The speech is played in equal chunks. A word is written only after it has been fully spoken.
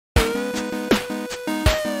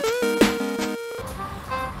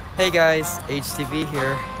Hey guys, HTV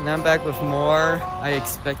here, and I'm back with more I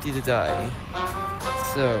Expect You to Die.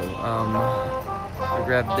 So, I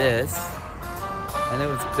grabbed this. I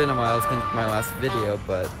know it's been a while since my last video,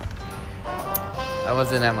 but I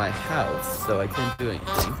wasn't at my house, so I couldn't do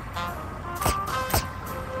anything.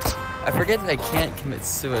 I forget that I can't commit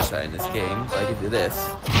suicide in this game, but I can do this.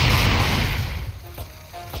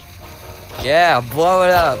 Yeah, blow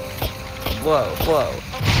it up! Blow.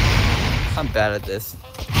 I'm bad at this.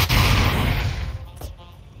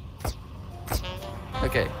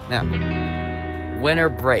 Okay, now, winter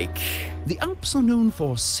break. The Alps are known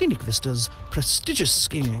for scenic vistas, prestigious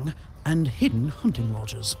skiing, and hidden hunting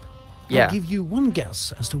lodges. Yeah. I'll give you one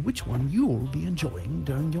guess as to which one you'll be enjoying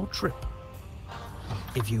during your trip.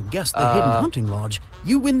 If you guess the hidden hunting lodge,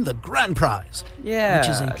 you win the grand prize, Yeah, which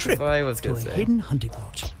is a that's trip what I was to gonna a say. hidden hunting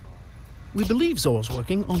lodge. We believe Zor's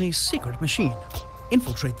working on a secret machine.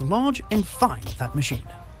 Infiltrate the lodge and find that machine.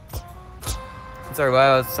 Sorry,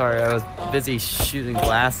 I was busy shooting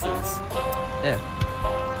glasses.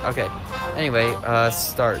 Yeah. Okay. Anyway,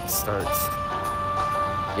 start.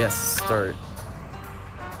 Yes, start.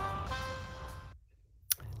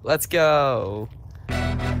 Let's go.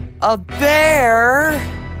 A bear?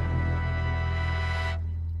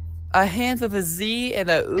 A hand with a Z and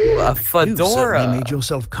a You've fedora. certainly made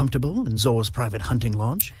yourself comfortable in Zor's private hunting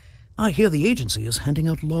lodge. I hear the agency is handing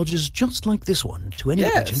out lodges just like this one to any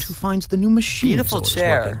Yes. agent who finds the new machine Beautiful Zor is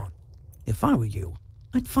chair. working on. If I were you,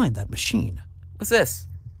 I'd find that machine. What's this?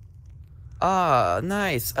 Ah,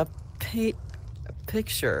 nice. A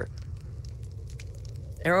picture.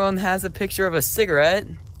 Everyone has a picture of a cigarette.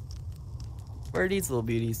 Where are these little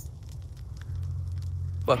beauties?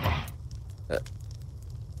 Fuck.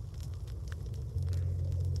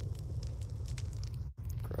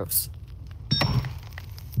 Gross.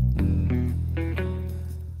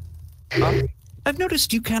 I've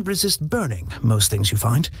noticed you can't resist burning most things you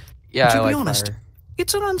find. Yeah, to I be like honest, fire.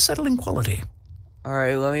 it's an unsettling quality.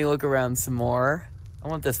 Alright, let me look around some more. I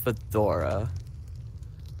want this fedora.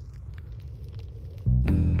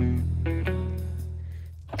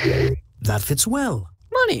 That fits well.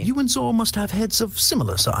 Money! You and Zor must have heads of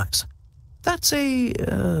similar size. That's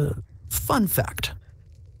a, fun fact.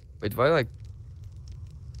 Wait, do I like...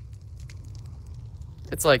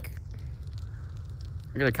 It's like...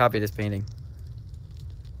 I'm gonna copy this painting.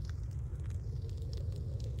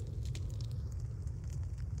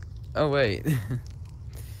 Oh, wait.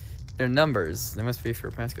 They're numbers. They must be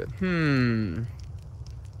for passcode. I'm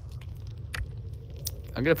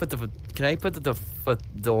gonna put the... Can I put the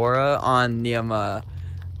fedora on the,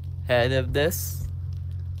 head of this?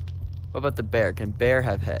 What about the bear? Can bear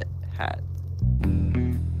have hat?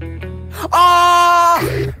 Ah!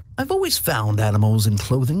 I've always found animals in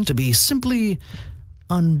clothing to be simply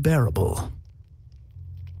unbearable.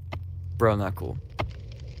 Bro, not cool.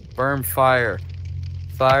 Burn fire.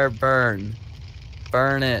 Fire burn.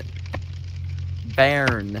 Burn it.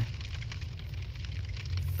 Burn.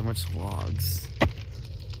 So much logs.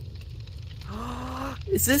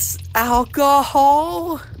 Is this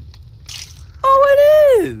alcohol?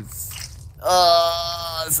 Oh, it is.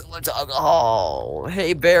 So much alcohol.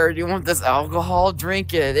 Hey, bear, do you want this alcohol?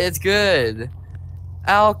 Drink it. It's good.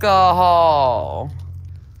 Alcohol.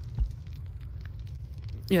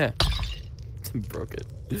 Yeah. Broke it.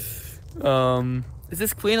 Is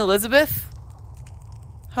this Queen Elizabeth?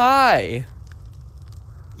 Hi.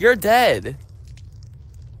 You're dead.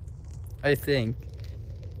 I think.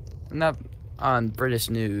 I'm not on British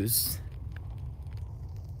news.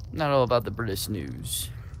 Not all about the British news.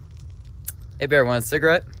 Hey, bear, want a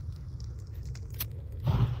cigarette?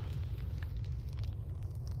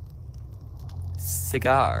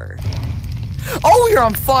 Cigar. Oh, you're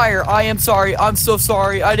on fire! I am sorry. I'm so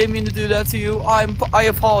sorry. I didn't mean to do that to you. I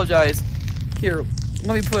apologize. Here,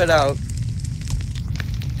 let me put it out.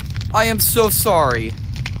 I am so sorry.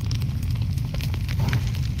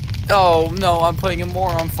 Oh, no, I'm putting it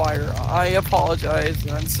more on fire. I apologize.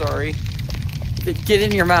 I'm sorry. Get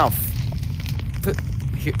in your mouth.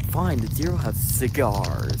 Here, fine, the deer will have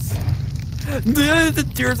cigars. The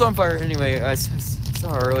deer's on fire. Anyway, I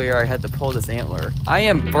saw earlier I had to pull this antler. I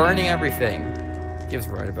am burning everything. Gives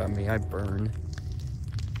right about me. I burn.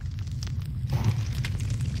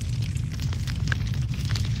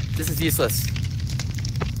 This is useless.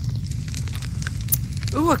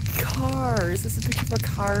 Ooh, a car. Is this a picture of a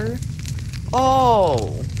car?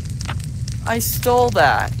 Oh, I stole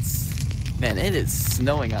that. Man, it is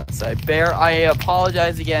snowing outside. Bear, I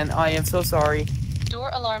apologize again. I am so sorry. Door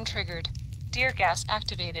alarm triggered. Deer gas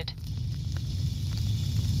activated.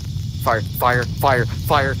 Fire, fire, fire,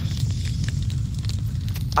 fire.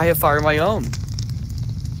 I have fire of my own.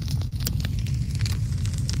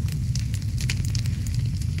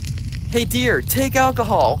 Hey deer, take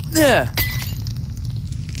alcohol. Yeah.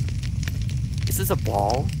 Is this a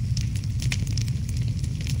ball?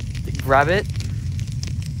 Grab it.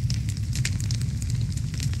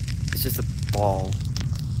 It's just a ball.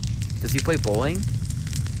 Does he play bowling?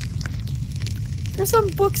 There's some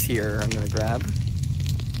books here I'm gonna grab.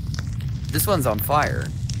 This one's on fire.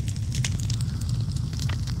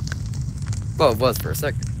 Well, it was for a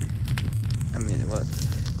second. I mean,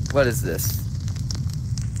 what is this?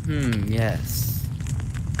 Yes.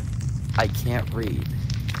 I can't read.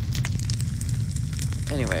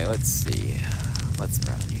 Anyway, let's see. What's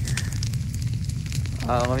around here?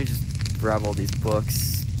 Let me just grab all these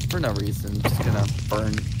books. For no reason. Just gonna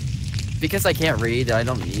burn. Because I can't read, I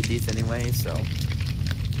don't need these anyway, so.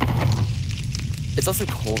 It's also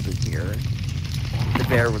cold in here. The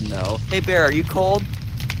bear would know. Hey bear, are you cold?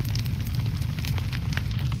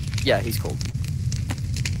 Yeah, he's cold.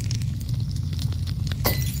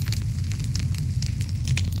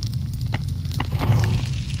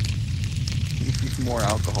 More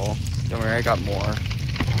alcohol. Don't worry, I got more.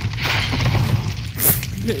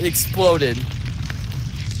 It exploded.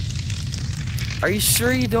 Are you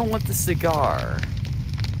sure you don't want the cigar?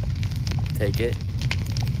 Take it.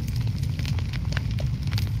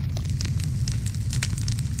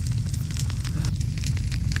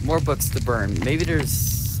 More books to burn. Maybe there's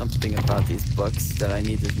something about these books that I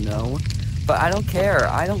need to know. But I don't care.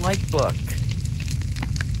 I don't like book.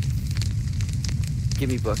 Give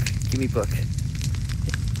me book. Give me book.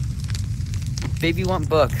 Baby want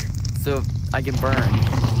book, so I can burn.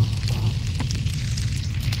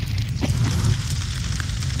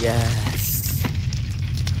 Yes.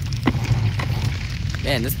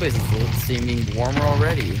 Man, this place is seeming warmer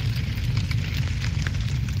already.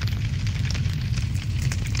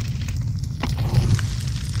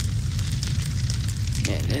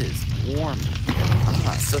 Man, it is warm.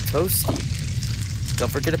 Ah, so toasty. Don't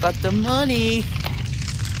forget about the money.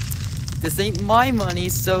 This ain't my money,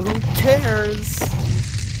 so who cares?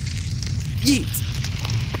 Yeet!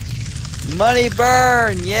 Money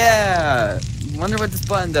burn! Yeah! Wonder what this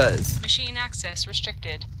button does. Machine access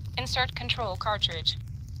restricted. Insert control cartridge.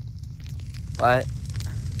 What?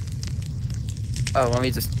 Oh, let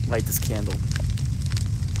me just light this candle.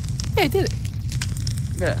 Hey, I did it!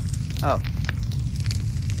 Yeah. Oh.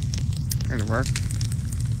 Gonna work.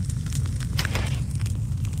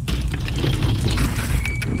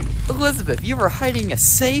 Elizabeth, you were hiding a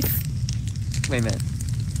safe? Wait a minute.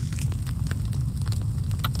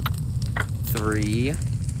 3,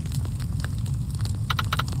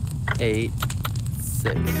 8,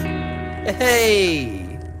 6.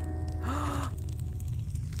 Hey!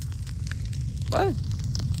 What?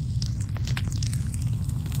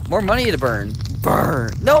 More money to burn.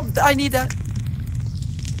 Burn! Nope, I need that.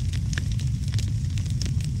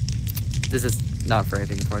 This is not for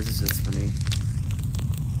anything, of course. This is just for me.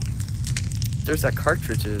 There's that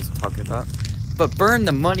cartridge I was talking about. But burn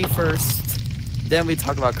the money first. Then we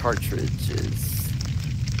talk about cartridges.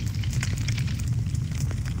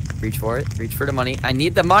 Reach for it. Reach for the money. I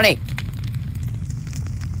need the money!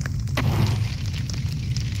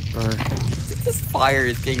 Burn. This fire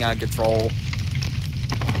is getting out of control.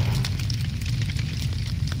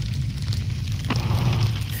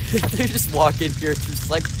 They're just walking here,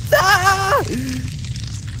 just like, ah!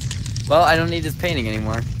 Well, I don't need this painting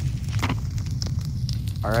anymore.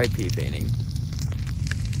 R.I.P. painting.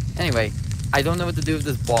 Anyway, I don't know what to do with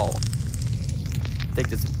this ball. I think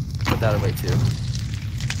just put that away too.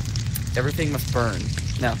 Everything must burn.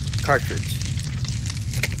 Now, cartridge.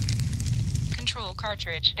 Control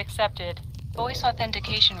cartridge accepted. Voice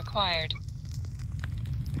authentication required.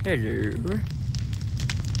 Hello.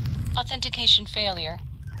 Authentication failure.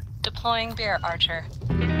 Deploying bear archer.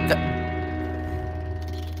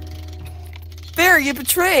 Bear, you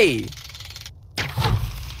betray!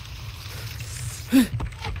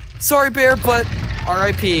 Sorry, Bear, but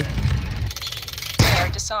R.I.P. Bear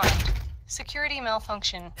disarmed. Security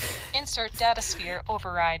malfunction. Insert data sphere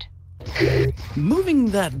override. Moving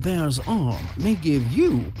that bear's arm may give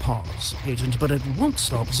you pause, Agent, but it won't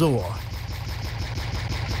stop Zor.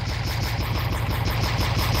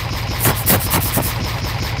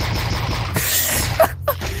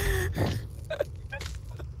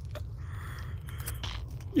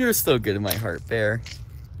 You're still good in my heart, Bear.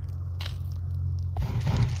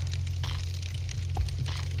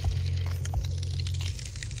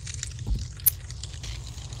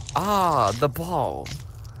 Ah, the ball.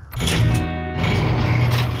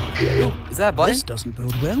 Ooh, is that a button? This doesn't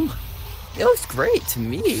bode well. It looks great to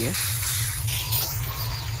me.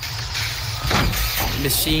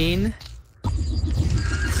 Machine.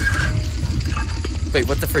 Wait,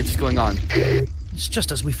 what the fridge is going on? It's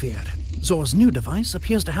just as we feared. Zor's new device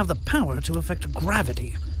appears to have the power to affect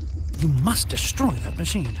gravity. You must destroy that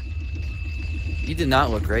machine. You did not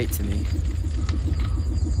look great to me.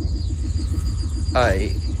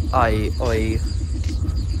 Oi.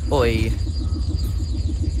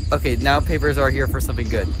 Okay, now papers are here for something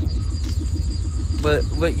good.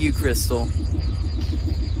 What you, Crystal?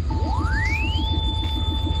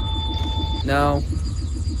 No.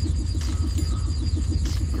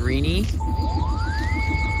 Greenie?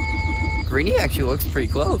 Greenie actually looks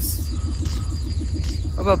pretty close.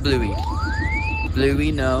 What about Bluey?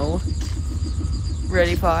 Bluey, no.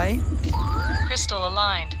 Ready, Pie? Crystal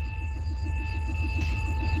aligned.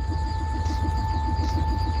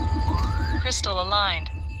 Crystal aligned.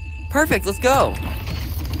 Perfect, let's go.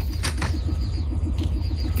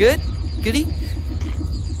 Good? Goody?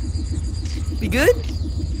 We good?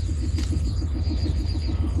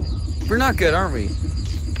 We're not good, aren't we?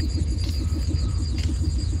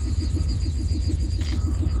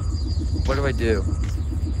 What do I do?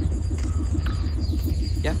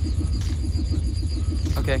 Yeah.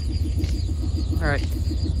 Okay. Alright.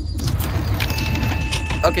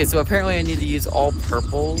 Okay, so apparently I need to use all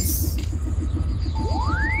purples. Just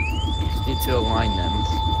need to align them.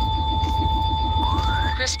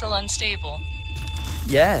 Crystal unstable.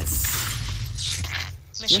 Yes.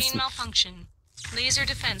 Machine Yes. malfunction. Laser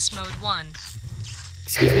defense mode 1.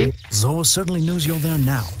 Excuse me? Zor certainly knows you're there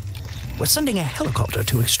now. We're sending a helicopter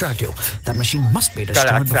to extract you. That machine must be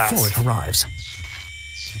destroyed before it arrives.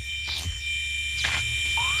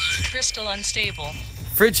 Crystal unstable.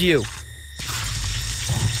 Fridge you.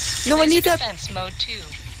 No, I Laser need that. defense mode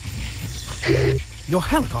 2. Your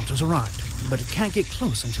helicopter's arrived, but it can't get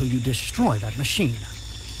close until you destroy that machine.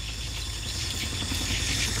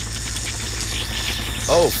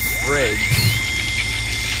 Oh, fridge.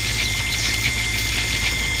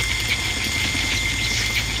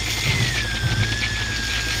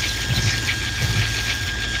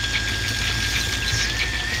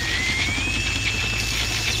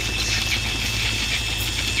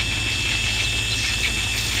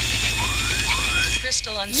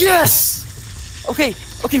 Crystal unstable. Yes! Okay,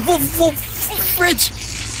 whoa, fridge!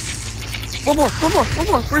 One more.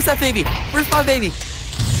 Where's that baby? Where's my baby?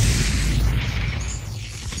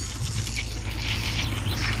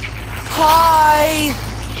 Hi!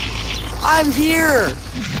 I'm here!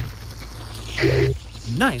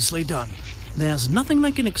 Nicely done. There's nothing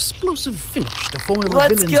like an explosive finish to foil a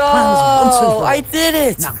Let's villain's go! plans once and for all. I did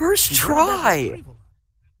it! Now, First enjoy that try! retrieval.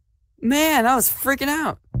 Man, I was freaking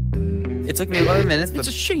out. It took me 11 minutes, It's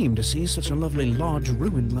a but shame to see such a lovely large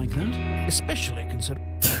ruin like that, especially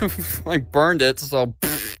considering... I burned it, so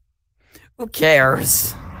who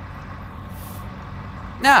cares?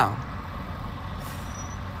 Now,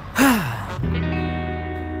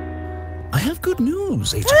 I have good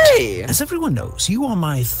news, Agent. hey! As everyone knows, you are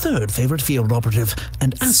my third favorite field operative,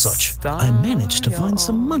 and as such, I managed to find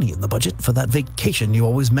some money in the budget for that vacation you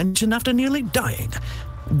always mention after nearly dying.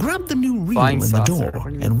 Grab the new reel Flying in the saucer. door, What do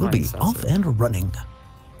you mean and we'll flying be saucer? off and running.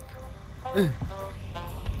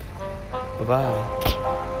 Bye-bye.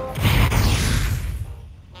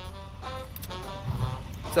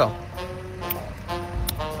 So,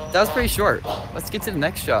 that was pretty short. Let's get to the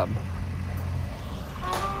next job.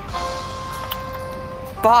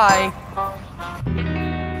 Bye!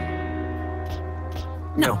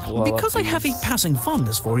 Now, blow up because I have a these. passing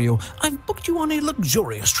fondness for you, I've booked you on a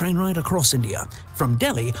luxurious train ride across India, from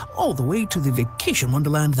Delhi all the way to the vacation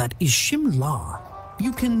wonderland that is Shimla.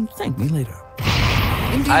 You can thank me later.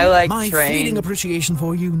 Indeed, I like my train. fleeting appreciation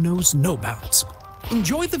for you knows no bounds.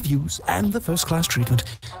 Enjoy the views and the first-class treatment.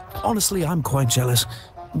 Honestly, I'm quite jealous.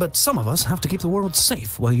 But some of us have to keep the world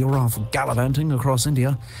safe while you're off gallivanting across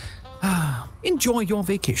India. Enjoy your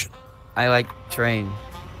vacation. I like train.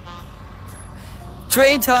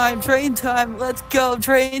 Train time! Let's go,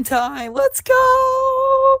 train time! Let's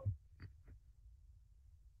go!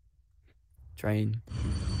 Train.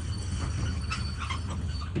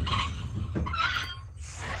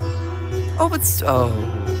 Oh, it's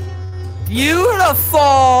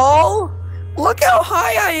beautiful! Look how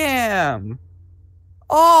high I am!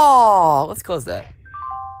 Oh, let's close that.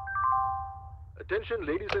 Attention,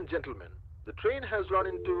 ladies and gentlemen. The train has run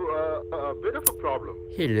into a bit of a problem.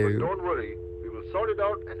 Hello. But don't worry, we will sort it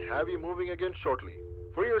out and have you moving again shortly.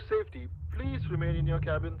 For your safety, please remain in your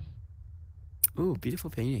cabins. Ooh, beautiful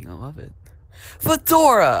painting. I love it.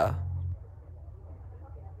 Fedora!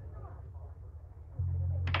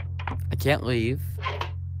 I can't leave.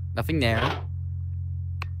 Nothing there.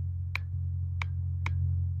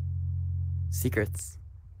 Secrets.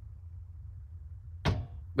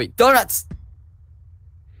 Wait, donuts!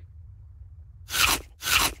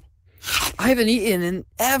 I haven't eaten in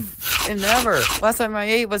ever. Last time I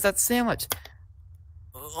ate was that sandwich.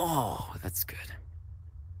 Oh, that's good.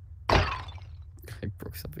 I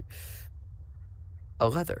broke something. A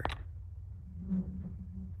leather.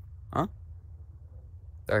 Huh?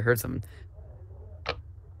 I heard something.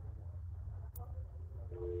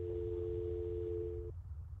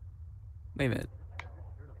 Wait a minute.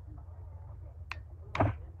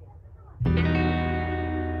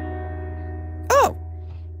 Oh!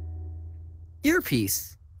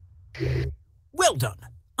 Earpiece. Well done.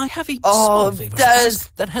 I have a Oh, small favor to that ask is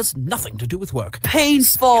that has nothing to do with work.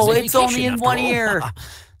 Painful. This is a It's only vacation, in after one all. ear.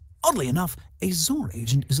 Oddly enough, a Zor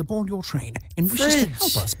agent is aboard your train and wishes to Fridge.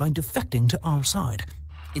 help us by defecting to our side.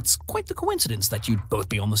 It's quite the coincidence that you'd both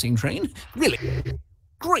be on the same train. Really,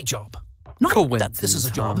 great job. Not that this is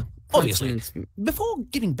a job, huh? obviously. Coincidence. Before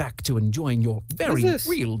getting back to enjoying your very this?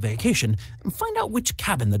 real vacation, find out which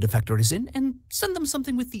cabin the defector is in and send them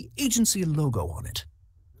something with the agency logo on it.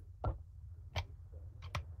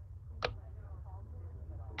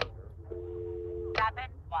 Cabin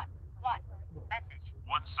 1. Message.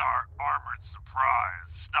 One SAR armored surprise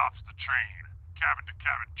stops the train.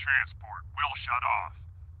 Cabin-to-cabin transport will shut off.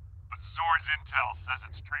 But Zor's intel says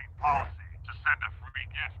it's train policy to send a free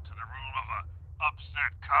gift to the room of a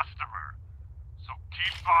upset customer. So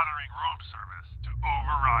keep bothering room service to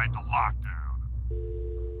override the lockdown.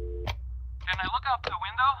 Can I look out the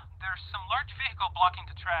window? There's some large vehicle blocking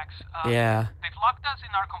the tracks. Yeah. They've locked us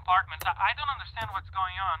in our compartment. I don't understand what's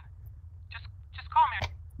going on. Just call me.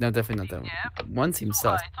 No, definitely not that one. One seems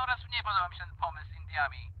sus. Słuchaj, coraz nie podoba mi się ten pomysł z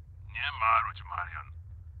Indiami. Nie marudź, Marian.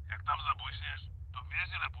 Jak tam zabłyśniesz, to wiesz,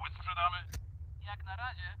 ile płyt sprzedamy? Jak na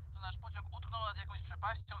razie, to nasz pociąg utknął nad jakąś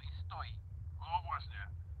przepaścią i stoi. No właśnie.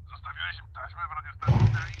 Zostawiłeś im taśmę w radiostacji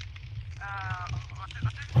Deli?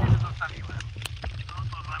 Oczywiście, że zostawiłem. No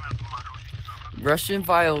to zamiast marudzić, to Russian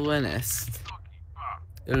violinist. sztuki, pa.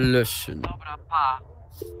 Russian. Dobra, pa.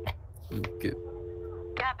 Good.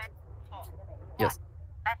 Cabin 4. Yes.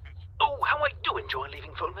 Message. Oh, how I do enjoy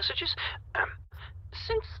leaving phone messages.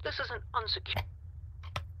 Since this is an unsecured...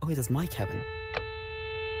 Oh, wait, that's my cabin.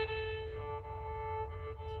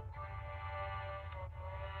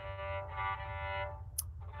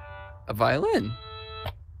 A violin.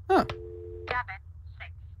 Huh. Cabin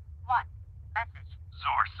 6. 1. Message.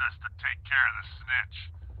 Zor says to take care of the snitch.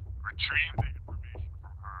 Retrieve the information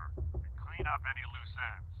from her and clean up any loose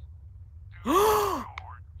ends. Do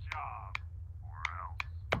your job, or else.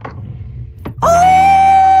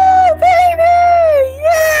 Oh, baby!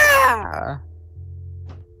 Yeah!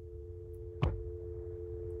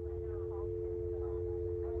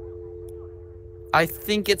 I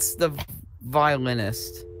think it's the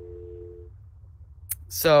violinist.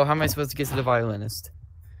 So, how am I supposed to get to the violinist?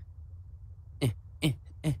 What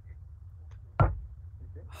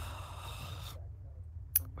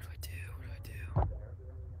do I do?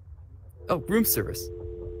 Oh, room service.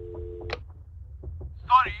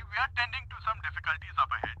 Sorry, we are tending to some difficulties up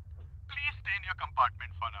ahead. Please stay in your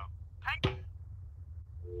compartment for now. Thank you.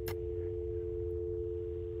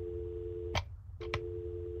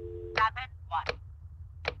 Cabin 1.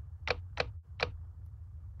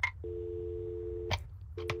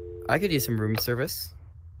 I could use some room service.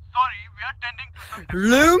 Sorry, we are tending to some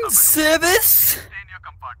Room difficulties up ahead. service? Stay in your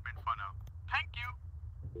compartment for now. Thank you.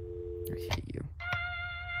 I hate you.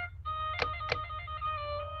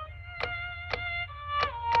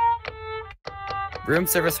 Room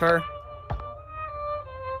service her.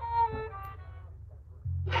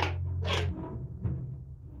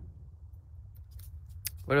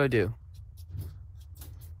 What do I do?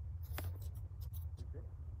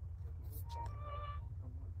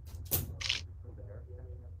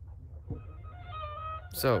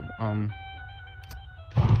 So,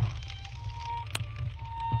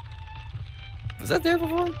 was that there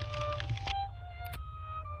before?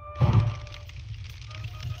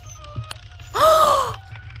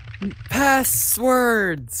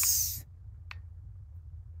 Passwords.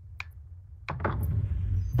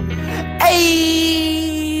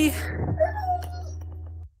 Hey.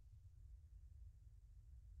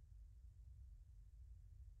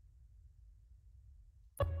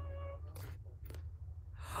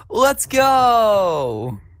 Let's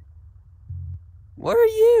go. What are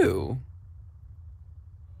you?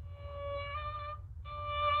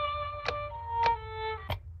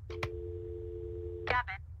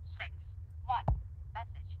 Cabin 6. 1.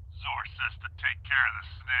 Message. Zor says to take care of the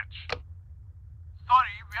snitch.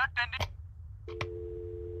 Sorry, we are tending...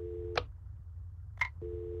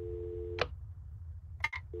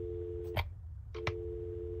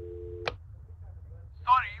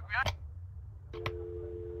 Sorry, we are...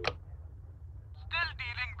 Still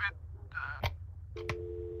dealing with...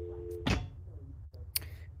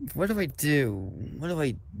 What do I do? What do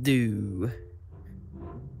I do?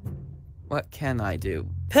 What can I do?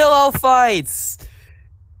 Pillow fights!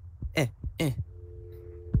 Eh, eh.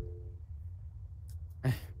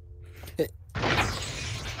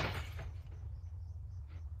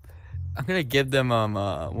 I'm gonna give them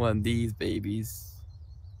one of these babies.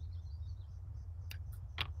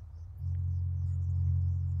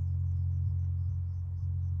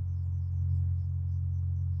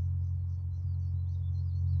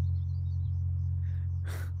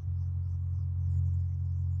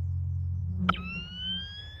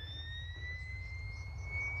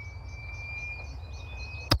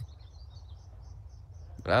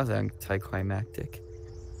 That was anticlimactic.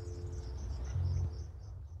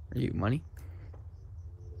 Are you money?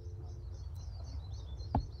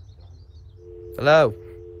 Hello.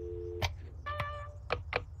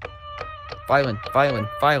 Violin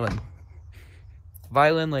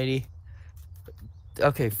lady.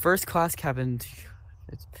 Okay, first class cabin.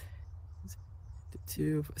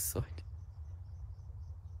 Two side.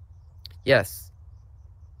 Yes.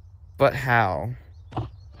 But how?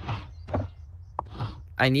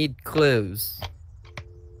 I need clues.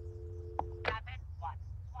 Cabin 1-1.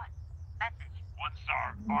 Message. One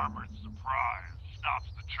SAR armored surprise stops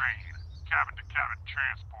the train. Cabin-to-cabin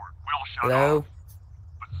transport will shut Hello? off.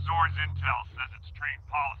 But Zor's intel says it's train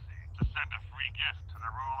policy to send a free gift to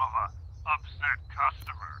the room of a upset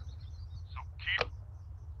customer. So keep...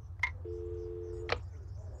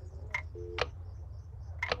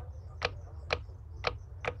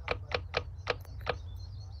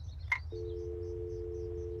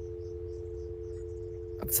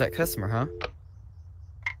 Upset customer, huh?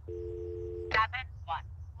 Cabin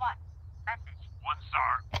 1-1. Message. One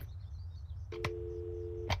SAR.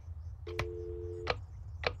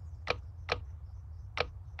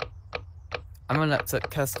 I'm an upset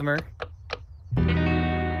customer.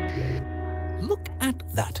 Look at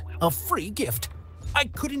that. A free gift. I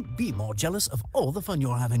couldn't be more jealous of all the fun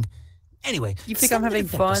you're having. Anyway, You think I'm send having it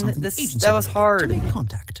back to fun? something This- agency that was related hard. to make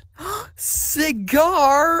contact.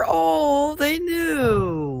 Cigar! Oh, they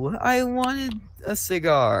knew. I wanted a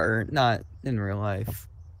cigar. Not in real life.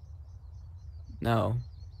 No.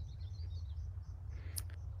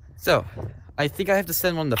 So, I think I have to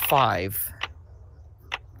send one to 5.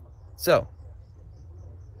 So,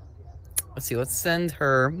 let's see. Let's send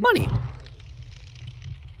her money.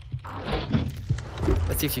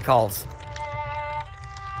 Let's see if she calls.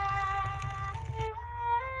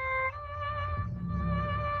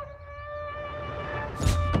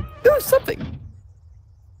 Do something.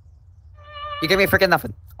 You gave me freaking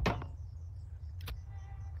nothing.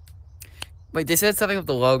 Wait, they said something with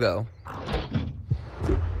the logo.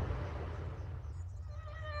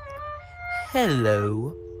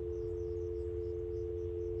 Hello.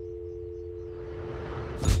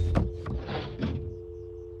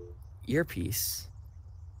 Earpiece.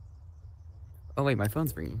 Oh wait, my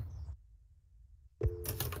phone's ringing.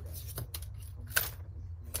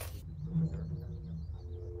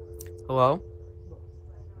 Hello?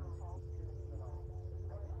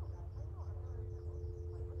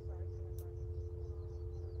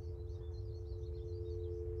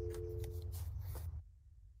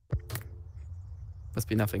 Must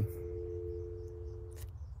be nothing.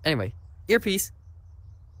 Anyway, earpiece.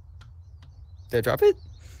 Did I drop it?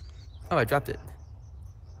 Oh, I dropped it.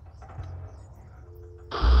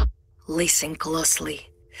 Listen closely.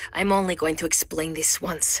 I'm only going to explain this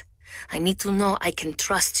once. I need to know I can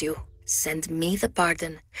trust you. Send me the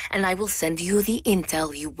pardon, and I will send you the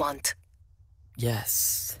intel you want.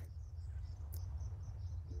 Yes.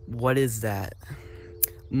 What is that?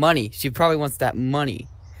 Money. She probably wants that money.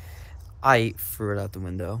 I threw it out the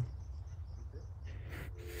window.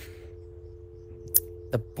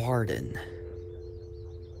 The Barden.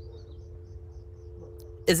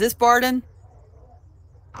 Is this Barden?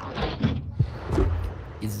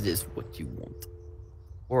 Is this what you want?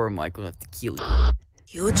 Or am I gonna have to kill you?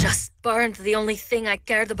 You just burned the only thing I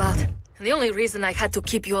cared about. And the only reason I had to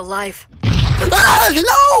keep you alive. Ah,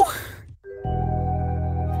 no!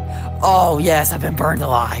 Oh, yes, I've been burned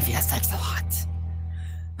alive. Yes, thanks a lot.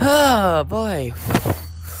 Oh, boy.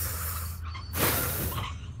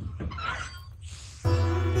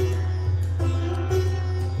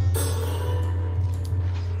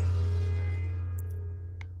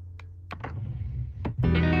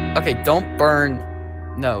 Okay, don't burn.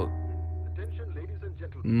 No. Attention, ladies and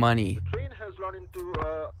gentlemen. Money. The train has run into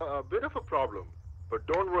a bit of a problem, but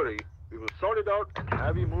don't worry. We will sort it out and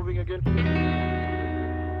have you moving again. Please remain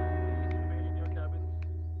in your cabins.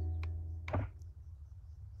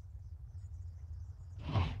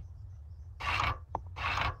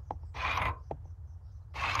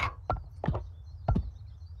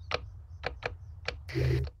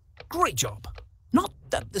 Great job. Not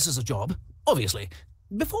that this is a job, obviously.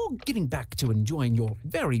 Before getting back to enjoying your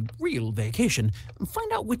very real vacation,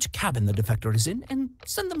 find out which cabin the defector is in and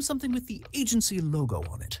send them something with the agency logo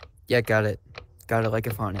on it. Yeah, got it. Got it like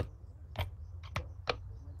a on it.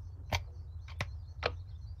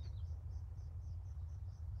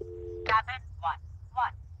 Cabin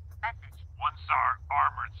 1-1. Message. One SAR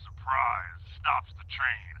armored surprise stops the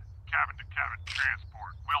train. Cabin-to-cabin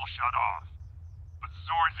transport will shut off. But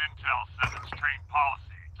Zor's intel says it's train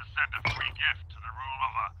policy to send a free gift to the room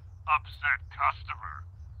of a upset customer.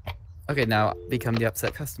 Okay, now become the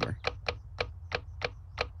upset customer.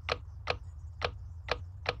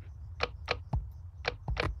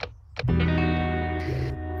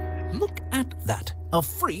 Look at that. A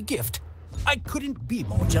free gift. I couldn't be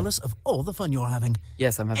more jealous of all the fun you're having.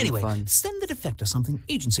 Yes, I'm having Anyway, fun. send the defector something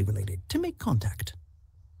agency-related to make contact.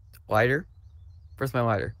 Lighter? Where's my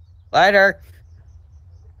lighter? Lighter!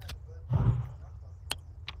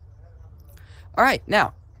 Alright,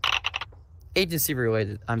 now. Agency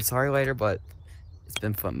related. I'm sorry later, but it's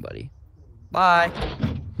been fun, buddy. Bye!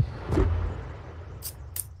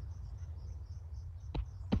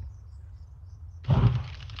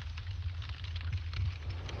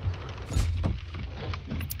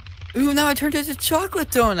 Ooh, now I turned into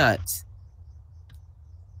chocolate donuts!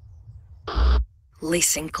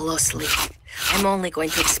 Listen closely. I'm only going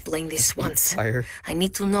to explain this once. Fire. I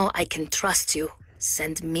need to know I can trust you.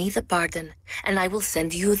 Send me the pardon, and I will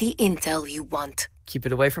send you the intel you want. Keep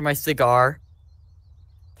it away from my cigar.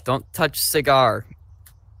 Don't touch cigar.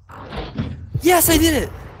 Yes, I did it!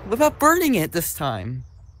 Without burning it this time.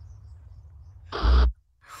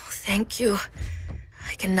 Thank you.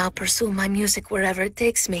 I can now pursue my music wherever it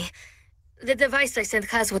takes me. The device I sent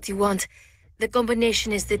has what you want. The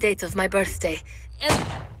combination is the date of my birthday. And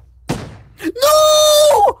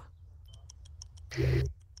No!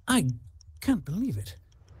 I can't believe it.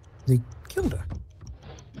 They killed her.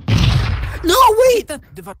 No, wait! That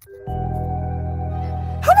device...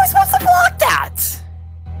 How am I supposed to block that?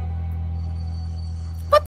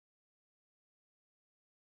 What?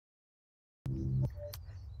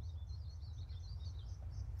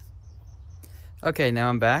 Okay, now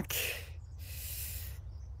I'm back.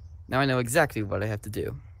 Now I know exactly what I have to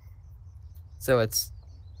do. So it's...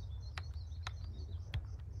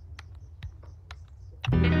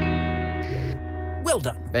 Well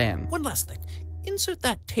done. Bam. One last thing. Insert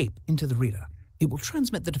that tape into the reader. It will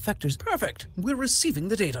transmit the defectors. Perfect. We're receiving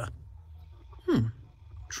the data.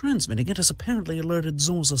 Transmitting it has apparently alerted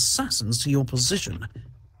Zor's assassins to your position.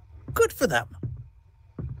 Good for them.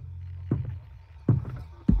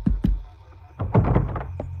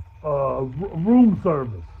 Room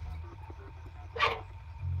service.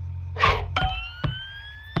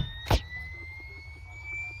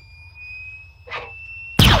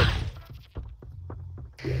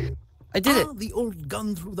 I did it. The old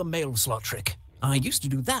gun through the mail slot trick. I used to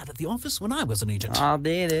do that at the office when I was an agent. I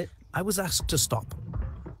did it. I was asked to stop.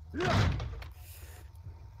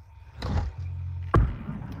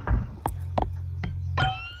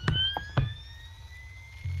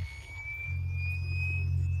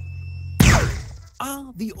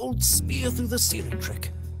 The old spear through the ceiling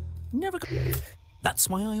trick. Never. That's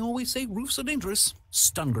why I always say roofs are dangerous.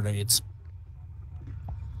 Stun grenades.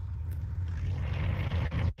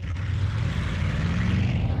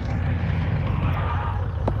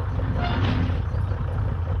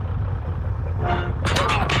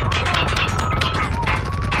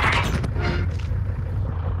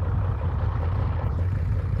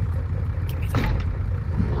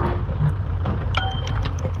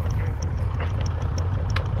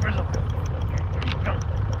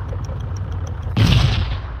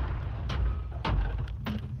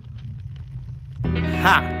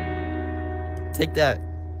 Ha! Take that.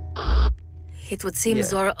 it would seem Yeah.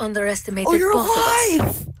 Zor underestimated Oh, you're both of us.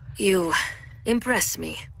 alive! You impress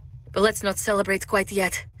me. But let's not celebrate quite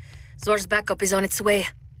yet. Zor's backup is on its way.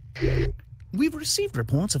 We've received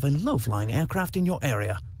reports of a low-flying aircraft in your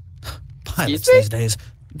area. Pilots me? these days,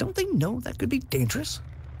 don't they know that could be dangerous?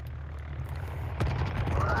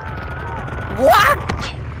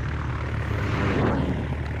 What?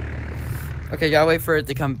 Okay, gotta wait for it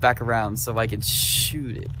to come back around so I can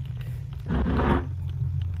shoot it.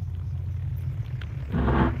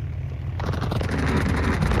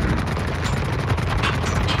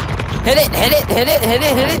 Hit it, hit it, hit it, hit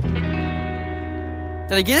it, hit it!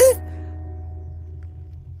 Did I get it?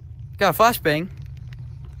 Got a flashbang.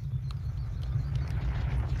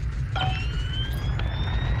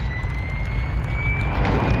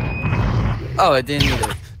 Oh, it didn't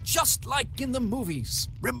either. Just like in the movies.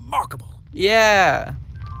 Remarkable. Yeah.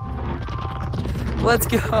 Let's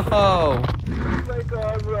go. Looks like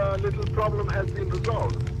our little problem has been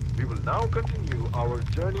resolved. We will now continue our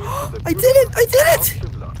journey to the I did it! I did it!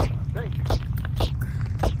 Shimla. Thank you.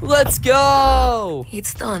 Let's go!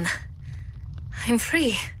 It's done. I'm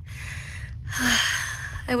free.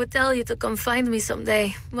 I would tell you to come find me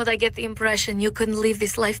someday, but I get the impression you couldn't leave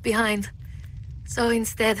this life behind. So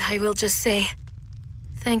instead, I will just say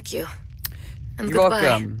thank you. And You're goodbye.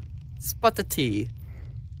 welcome. Spot the tea.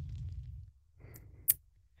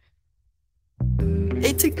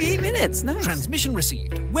 It took me 8 minutes. Nice. Transmission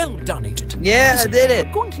received. Well done, Agent. Yeah, I Listen, did it.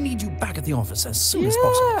 I'm going to need you back at the office as soon as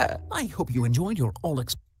possible. Yeah. I hope you enjoyed your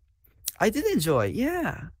all-ex... I did enjoy,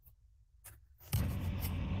 yeah.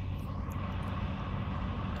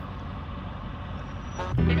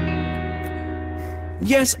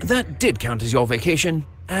 Yes, that did count as your vacation,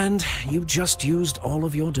 and you just used all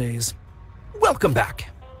of your days. Welcome back.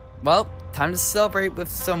 Well, time to celebrate with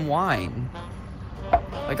some wine.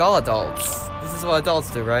 Like all adults. This is what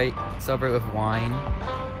adults do, right? Celebrate with wine.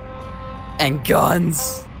 And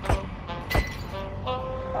guns.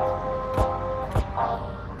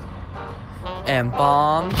 And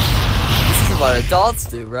bombs. This is what adults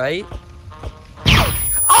do, right?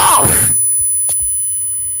 Oh!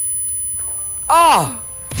 Oh!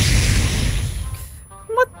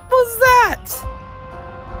 What was that?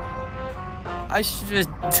 I should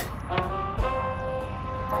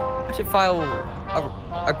file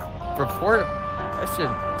a report. I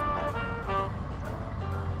should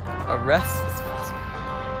arrest this person.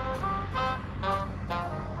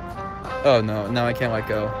 Oh no, now I can't let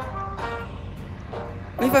go.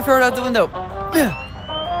 What if I throw it out the window?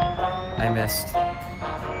 I missed.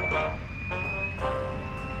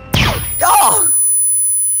 Oh!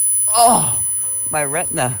 Oh! My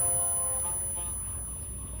retina.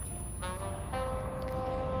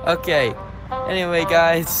 Okay. Anyway,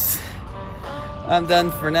 guys. I'm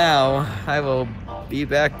done for now. I will be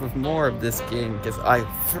back with more of this game because I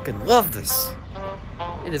freaking love this.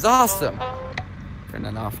 It is awesome. Turn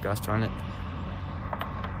that off, gosh darn it.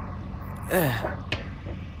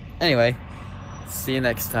 Anyway, see you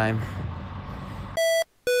next time.